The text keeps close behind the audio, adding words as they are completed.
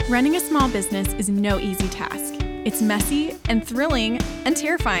Running a small business is no easy task. It's messy and thrilling and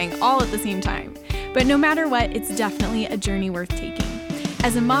terrifying all at the same time. But no matter what, it's definitely a journey worth taking.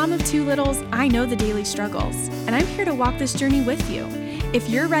 As a mom of two littles, I know the daily struggles, and I'm here to walk this journey with you. If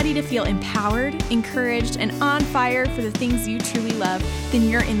you're ready to feel empowered, encouraged, and on fire for the things you truly love, then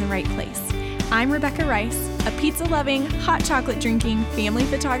you're in the right place. I'm Rebecca Rice, a pizza-loving, hot chocolate-drinking family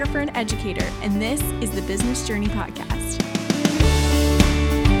photographer and educator, and this is the Business Journey Podcast.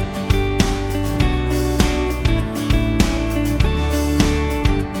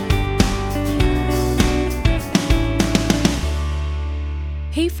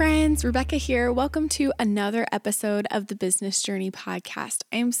 Hey friends, Rebecca here. Welcome to another episode of the Business Journey Podcast.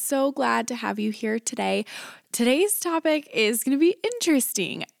 I am so glad to have you here today. Today's topic is going to be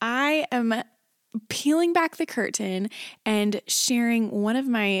interesting. I am peeling back the curtain and sharing one of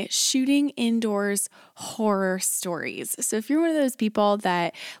my shooting indoors horror stories. So if you're one of those people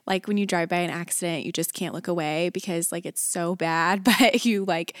that like when you drive by an accident, you just can't look away because like it's so bad, but you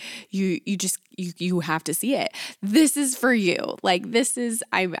have to see it. This is for you.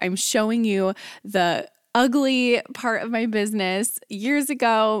 I'm showing you the ugly part of my business years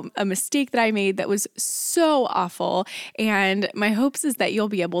ago, a mistake that I made that was so awful. And my hopes is that you'll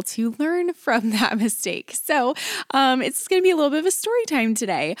be able to learn from that mistake. So it's going to be a little bit of a story time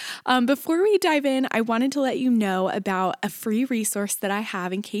today. Before we dive in, I wanted to let you know about a free resource that I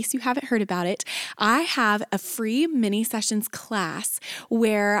have in case you haven't heard about it. I have a free mini sessions class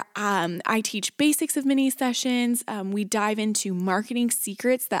where I teach basics of mini sessions. We dive into marketing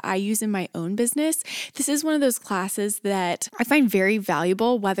secrets that I use in my own business. This is one of those classes that I find very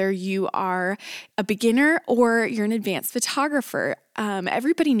valuable, whether you are a beginner or you're an advanced photographer.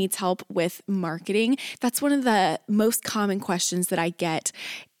 Everybody needs help with marketing. That's one of the most common questions that I get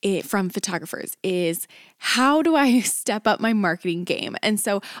from photographers is, how do I step up my marketing game? And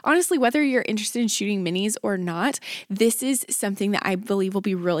so honestly, whether you're interested in shooting minis or not, this is something that I believe will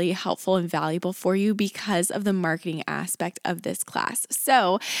be really helpful and valuable for you because of the marketing aspect of this class.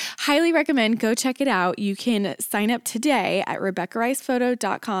 So highly recommend go check it out. You can sign up today at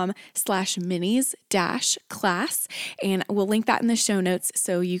RebeccaRicePhoto.com/minis-class. And we'll link that in the show notes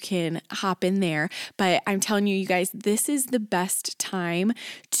so you can hop in there. But I'm telling you guys, this is the best time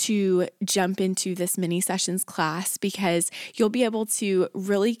to jump into this mini sessions class because you'll be able to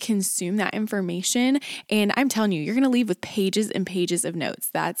really consume that information. And I'm telling you, you're going to leave with pages and pages of notes.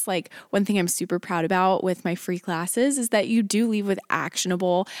 That's like one thing I'm super proud about with my free classes is that you do leave with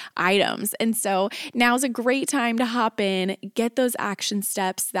actionable items. And so now's a great time to hop in, get those action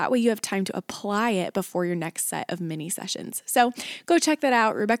steps. That way you have time to apply it before your next set of mini sessions. So go check that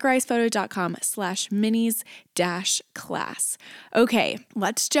out, RebeccaRicePhoto.com/minis-class. Okay,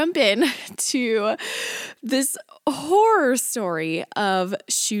 let's jump in to this horror story of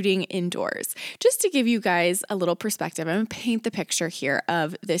shooting indoors. Just to give you guys a little perspective, I'm going to paint the picture here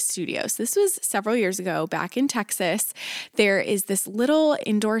of this studio. So this was several years ago back in Texas. There is this little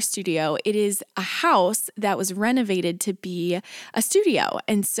indoor studio. It is a house that was renovated to be a studio.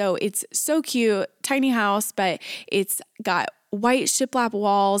 And so it's so cute, tiny house, but it's got white shiplap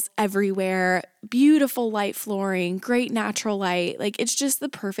walls everywhere, beautiful light flooring, great natural light. Like it's just the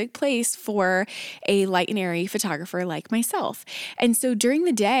perfect place for a light and airy photographer like myself. And so during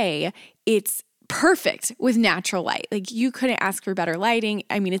the day, it's perfect with natural light. Like you couldn't ask for better lighting.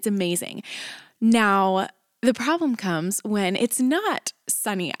 I mean, it's amazing. Now, the problem comes when it's not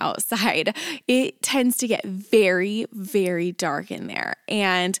sunny outside. It tends to get very, very dark in there.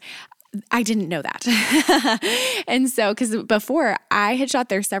 And I didn't know that. And so, because before I had shot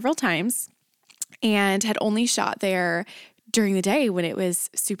there several times and had only shot there during the day when it was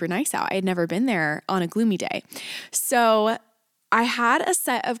super nice out. I had never been there on a gloomy day. So I had a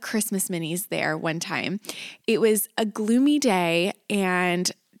set of Christmas minis there one time. It was a gloomy day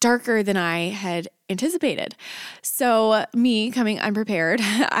and darker than I had anticipated. So me coming unprepared,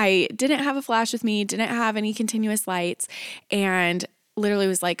 I didn't have a flash with me, didn't have any continuous lights, and literally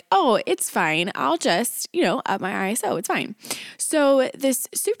was like, oh, it's fine. I'll just, up my ISO. It's fine. So this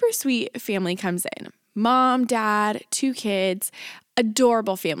super sweet family comes in. Mom, dad, 2 kids,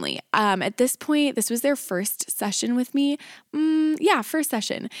 adorable family. At this point, this was their first session with me. First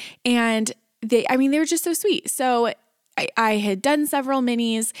session. And they were just so sweet. So I had done several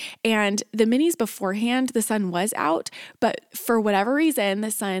minis, and the minis beforehand, the sun was out, but for whatever reason, the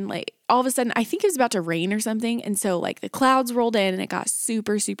sun, all of a sudden, I think it was about to rain or something. And so the clouds rolled in and it got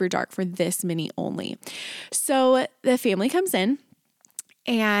super, super dark for this mini only. So the family comes in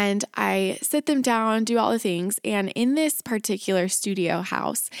And I sit them down, do all the things. And in this particular studio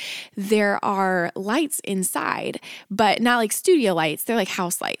house, there are lights inside, but not like studio lights. They're like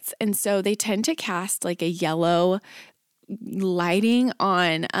house lights. And so they tend to cast like a yellow lighting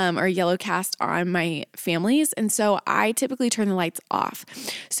on or yellow cast on my families. And so I typically turn the lights off.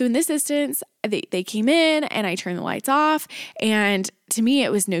 So in this instance, they came in and I turned the lights off. And to me,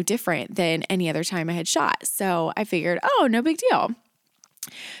 it was no different than any other time I had shot. So I figured, oh, no big deal.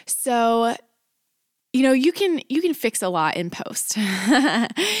 So, you can fix a lot in post. You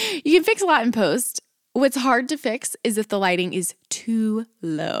can fix a lot in post. What's hard to fix is if the lighting is too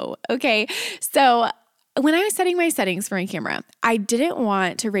low. Okay. So when I was setting my settings for my camera, I didn't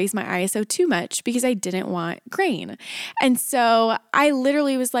want to raise my ISO too much because I didn't want grain. And so I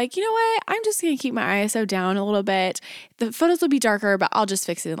literally was like, you know what? I'm just going to keep my ISO down a little bit. The photos will be darker, but I'll just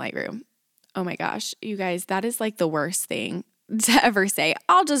fix it in Lightroom. Oh my gosh, you guys, that is like the worst thing to ever say.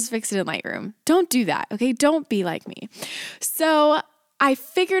 I'll just fix it in Lightroom. Don't do that. Okay. Don't be like me. So I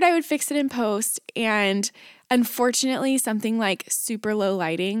figured I would fix it in post, and unfortunately, something like super low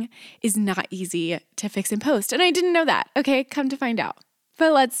lighting is not easy to fix in post. And I didn't know that. Okay, come to find out.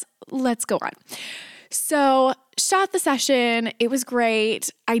 But let's go on. So shot the session. It was great.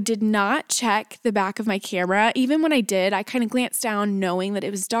 I did not check the back of my camera. Even when I did, I kind of glanced down knowing that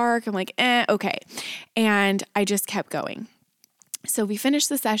it was dark. I'm like, okay. And I just kept going. So we finished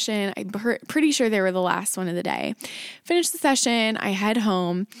the session. I'm pretty sure they were the last one of the day. Finished the session. I head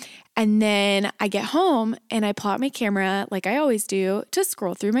home. And then I get home and I pull out my camera like I always do to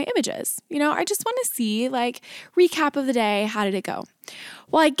scroll through my images. I just want to see like recap of the day. How did it go?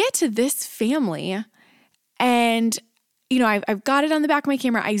 Well, I get to this family and, I've got it on the back of my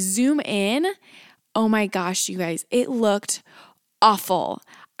camera. I zoom in. Oh my gosh, you guys, it looked awful.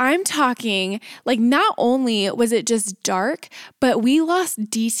 I'm talking like not only was it just dark, but we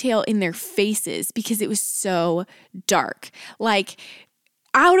lost detail in their faces because it was so dark. Like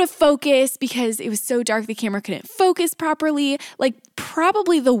out of focus because it was so dark the camera couldn't focus properly. Like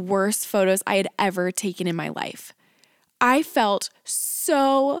probably the worst photos I had ever taken in my life. I felt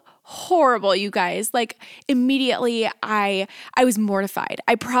so horrible, you guys. Like immediately I was mortified.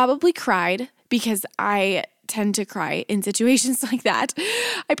 I probably cried because I tend to cry in situations like that.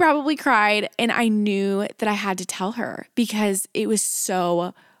 I probably cried and I knew that I had to tell her because it was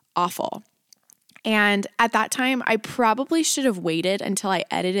so awful. And at that time, I probably should have waited until I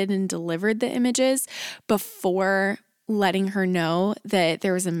edited and delivered the images before letting her know that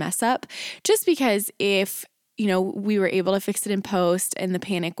there was a mess up, just because if we were able to fix it in post and the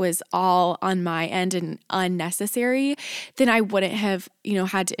panic was all on my end and unnecessary, then I wouldn't have,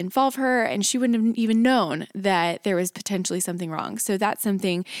 had to involve her and she wouldn't have even known that there was potentially something wrong. So that's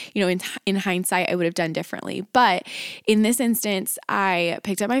something, in hindsight, I would have done differently. But in this instance, I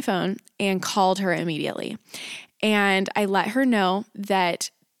picked up my phone and called her immediately. And I let her know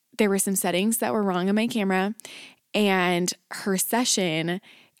that there were some settings that were wrong on my camera and her session,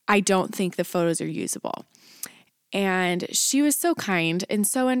 I don't think the photos are usable. And she was so kind and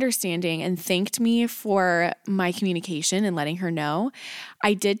so understanding and thanked me for my communication and letting her know.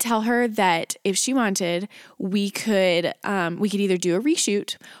 I did tell her that if she wanted, we could either do a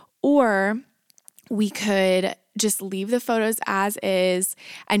reshoot or we could just leave the photos as is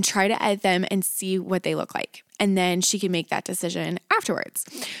and try to edit them and see what they look like. And then she can make that decision afterwards.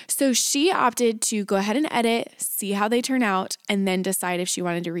 So she opted to go ahead and edit, see how they turn out, and then decide if she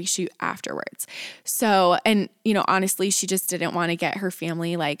wanted to reshoot afterwards. So, and honestly, she just didn't want to get her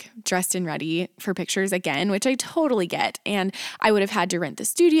family like dressed and ready for pictures again, which I totally get. And I would have had to rent the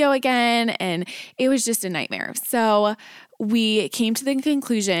studio again, and it was just a nightmare. So we came to the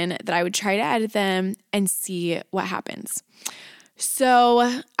conclusion that I would try to edit them and see what happens.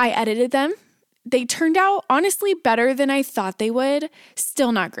 So I edited them. They turned out honestly better than I thought they would.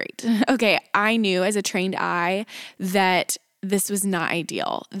 Still not great. Okay, I knew as a trained eye that this was not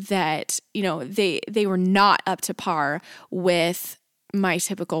ideal, that, they were not up to par with my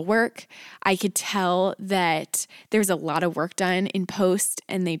typical work. I could tell that there's a lot of work done in post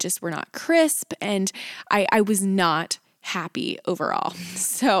and they just were not crisp, and I was not happy overall.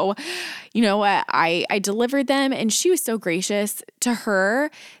 So, you know what? I delivered them and she was so gracious. To her,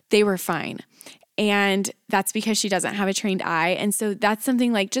 they were fine. And that's because she doesn't have a trained eye. And so that's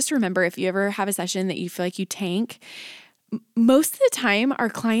something like, just remember, if you ever have a session that you feel like you tank, most of the time our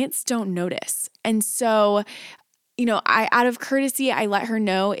clients don't notice. And so, out of courtesy, I let her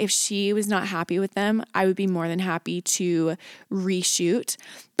know if she was not happy with them, I would be more than happy to reshoot.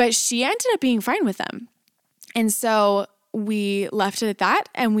 But she ended up being fine with them. And so we left it at that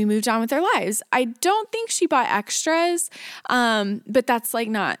and we moved on with our lives. I don't think she bought extras, but that's like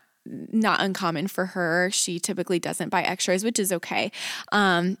not uncommon for her. She typically doesn't buy extras, which is okay.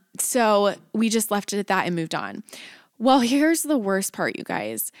 So we just left it at that and moved on. Well, here's the worst part, you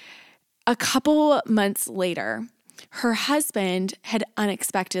guys. A couple months later, her husband had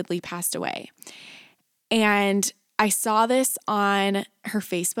unexpectedly passed away. And I saw this on her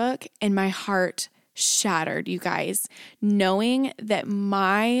Facebook and my heart shattered, you guys, knowing that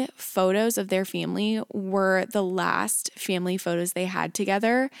my photos of their family were the last family photos they had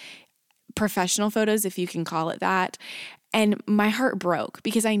together, professional photos, if you can call it that. And my heart broke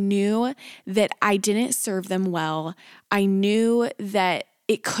because I knew that I didn't serve them well. I knew that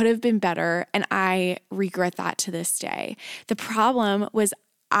it could have been better, and I regret that to this day. The problem was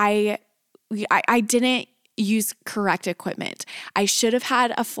I didn't use correct equipment. I should have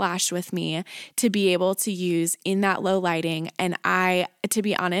had a flash with me to be able to use in that low lighting. And I, to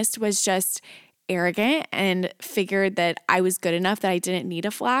be honest, was just arrogant and figured that I was good enough that I didn't need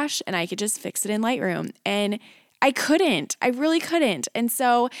a flash and I could just fix it in Lightroom. And I couldn't. I really couldn't. And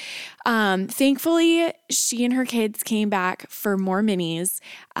so thankfully, she and her kids came back for more minis.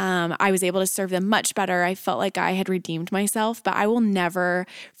 I was able to serve them much better. I felt like I had redeemed myself, but I will never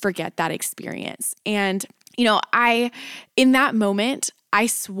forget that experience. And, you know, in that moment, I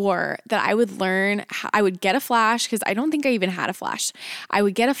swore that I would learn, I would get a flash because I don't think I even had a flash. I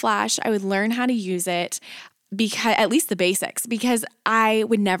would get a flash. I would learn how to use it. Because at least the basics, because I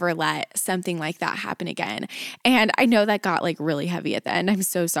would never let something like that happen again. And I know that got like really heavy at the end. I'm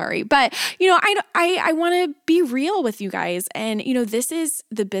so sorry. But, you know, I want to be real with you guys. And, you know, this is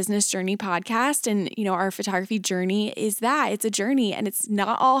the Business Journey podcast. And, you know, our photography journey is that it's a journey and it's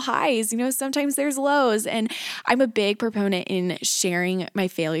not all highs. You know, sometimes there's lows. And I'm a big proponent in sharing my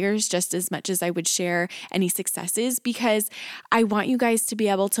failures just as much as I would share any successes, because I want you guys to be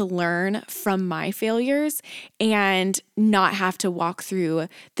able to learn from my failures and not have to walk through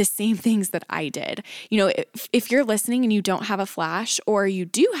the same things that I did. You know, if you're listening and you don't have a flash, or you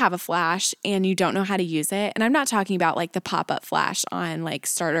do have a flash and you don't know how to use it, and I'm not talking about like the pop-up flash on like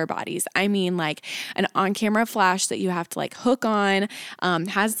starter bodies. I mean like an on-camera flash that you have to like hook on,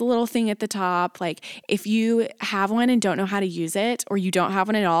 has the little thing at the top. Like if you have one and don't know how to use it, or you don't have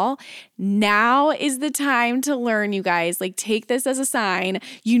one at all, now is the time to learn, you guys. Like take this as a sign.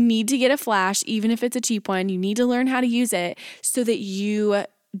 You need to get a flash, even if it's a cheap one. You need to learn how to use it so that you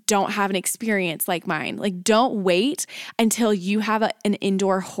don't have an experience like mine. Like don't wait until you have an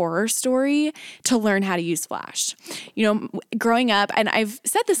indoor horror story to learn how to use flash. You know, growing up, and I've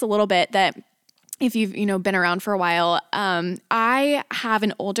said this a little bit, that if you've, you know, been around for a while, I have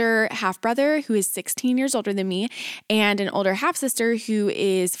an older half brother who is 16 years older than me and an older half sister who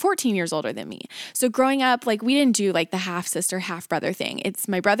is 14 years older than me. So growing up, like we didn't do like the half sister, half brother thing. It's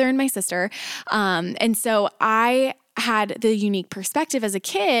my brother and my sister. And so I had the unique perspective as a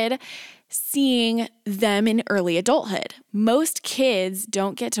kid seeing them in early adulthood. Most kids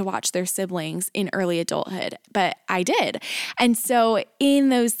don't get to watch their siblings in early adulthood, but I did. And so in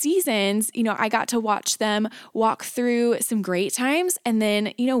those seasons, you know, I got to watch them walk through some great times and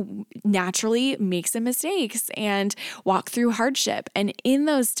then, you know, naturally make some mistakes and walk through hardship. And in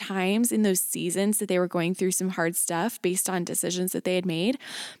those times, in those seasons that they were going through some hard stuff based on decisions that they had made,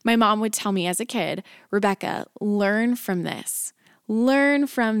 my mom would tell me as a kid, Rebecca, learn from this. Learn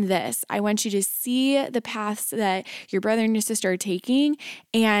from this. I want you to see the paths that your brother and your sister are taking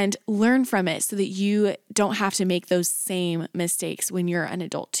and learn from it so that you don't have to make those same mistakes when you're an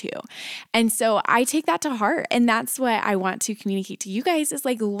adult too. And so I take that to heart. And that's what I want to communicate to you guys is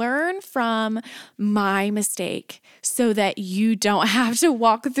like, learn from my mistake so that you don't have to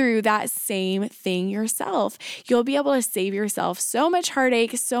walk through that same thing yourself. You'll be able to save yourself so much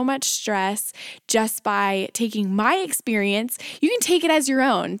heartache, so much stress just by taking my experience. You can take it as your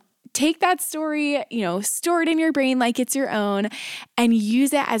own. Take that story, you know, store it in your brain like it's your own and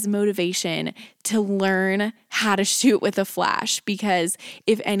use it as motivation to learn how to shoot with a flash. Because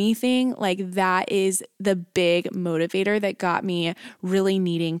if anything, like that is the big motivator that got me really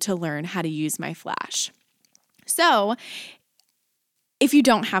needing to learn how to use my flash. So if you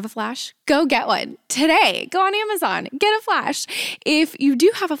don't have a flash, go get one today. Go on Amazon, get a flash. If you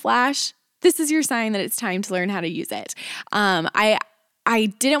do have a flash, this is your sign that it's time to learn how to use it. I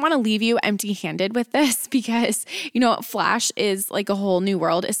didn't want to leave you empty-handed with this because, you know, flash is like a whole new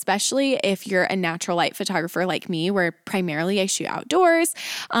world, especially if you're a natural light photographer like me, where primarily I shoot outdoors.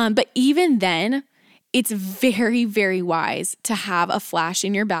 But even then, it's very, very wise to have a flash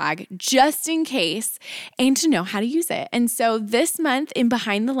in your bag just in case and to know how to use it. And so this month in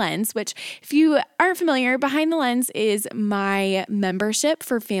Behind the Lens, which if you aren't familiar, Behind the Lens is my membership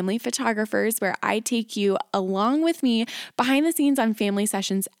for family photographers where I take you along with me behind the scenes on family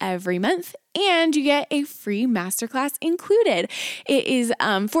sessions every month. And you get a free masterclass included. It is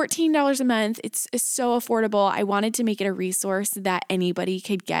 $14 a month. It's so affordable. I wanted to make it a resource that anybody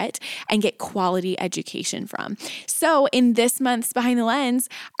could get and get quality education from. So in this month's Behind the Lens,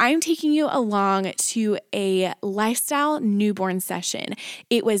 I'm taking you along to a lifestyle newborn session.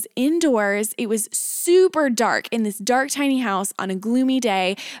 It was indoors. It was super dark in this dark, tiny house on a gloomy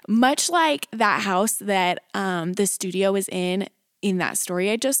day, much like that house that the studio was in that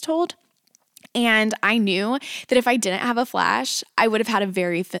story I just told. And I knew that if I didn't have a flash, I would have had a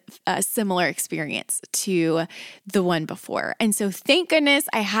very similar experience to the one before. And so thank goodness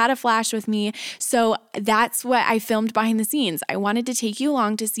I had a flash with me. So that's what I filmed behind the scenes. I wanted to take you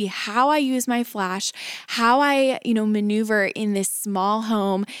along to see how I use my flash, how I, maneuver in this small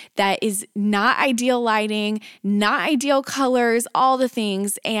home that is not ideal lighting, not ideal colors, all the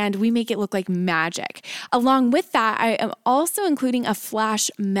things, and we make it look like magic. Along with that, I am also including a flash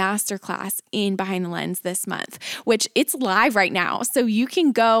masterclass in Behind the Lens this month, which it's live right now. So you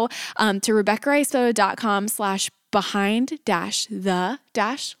can go to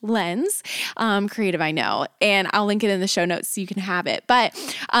RebeccaRicePhoto.com/behind-the-lens. Creative, I know. And I'll link it in the show notes so you can have it. But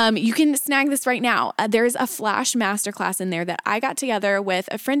you can snag this right now. There's a Flash masterclass in there that I got together with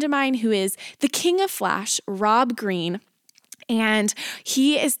a friend of mine who is the king of Flash, Rob Green. And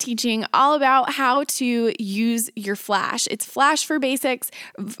he is teaching all about how to use your flash. It's Flash for Basics.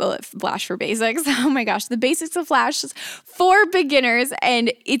 Oh my gosh, the basics of Flash for beginners.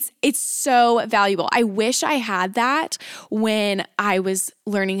 And it's so valuable. I wish I had that when I was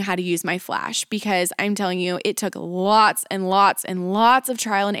learning how to use my flash, because I'm telling you, it took lots and lots and lots of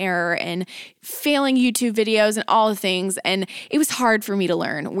trial and error and failing YouTube videos and all the things. And it was hard for me to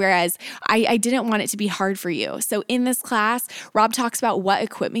learn, whereas I didn't want it to be hard for you. So in this class, Rob talks about what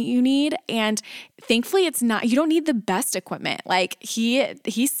equipment you need. And thankfully, you don't need the best equipment. Like he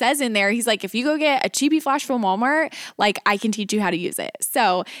says in there, he's like, if you go get a cheapy flash from Walmart, like I can teach you how to use it.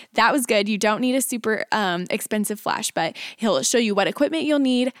 So that was good. You don't need a super expensive flash, but he'll show you what equipment you'll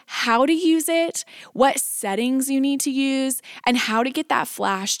need, how to use it, what settings you need to use, and how to get that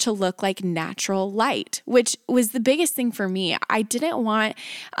flash to look like natural light, which was the biggest thing for me. I didn't want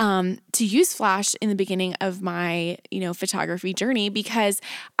to use flash in the beginning of my, photography journey because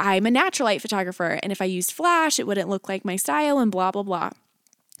I'm a natural light photographer. And if I used flash, it wouldn't look like my style and blah, blah, blah.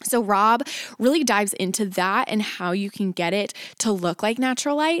 So Rob really dives into that and how you can get it to look like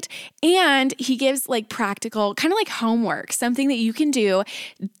natural light. And he gives like practical, kind of like homework, something that you can do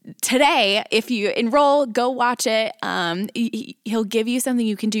today. If you enroll, go watch it. He'll give you something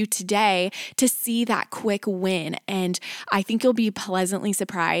you can do today to see that quick win. And I think you'll be pleasantly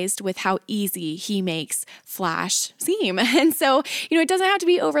surprised with how easy he makes Flash seem. And so, it doesn't have to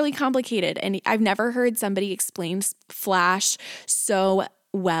be overly complicated. And I've never heard somebody explain Flash so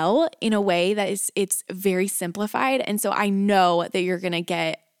well in a way that it's very simplified. And so I know that you're going to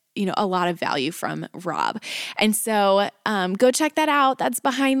get a lot of value from Rob. And so go check that out. That's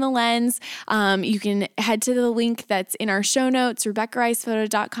Behind the Lens. You can head to the link that's in our show notes,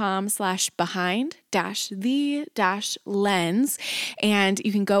 RebeccaRicePhoto.com/behind-the-lens. And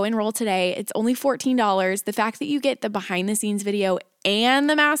you can go enroll today. It's only $14. The fact that you get the behind the scenes video and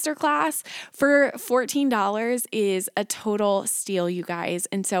the masterclass for $14 is a total steal, you guys.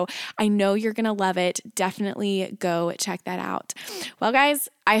 And so I know you're going to love it. Definitely go check that out. Well, guys,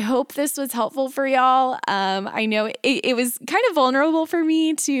 I hope this was helpful for y'all. I know it was kind of vulnerable for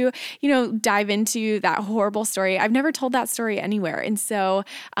me to, dive into that horrible story. I've never told that story anywhere. And so,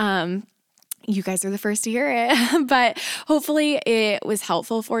 you guys are the first to hear it, but hopefully it was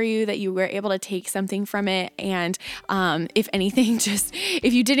helpful for you, that you were able to take something from it. And if anything,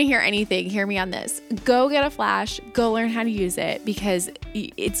 if you didn't hear anything, hear me on this. Go get a flash, go learn how to use it, because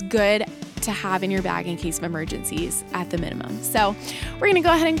it's good to have in your bag in case of emergencies at the minimum. So we're going to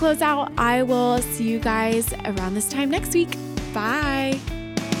go ahead and close out. I will see you guys around this time next week. Bye.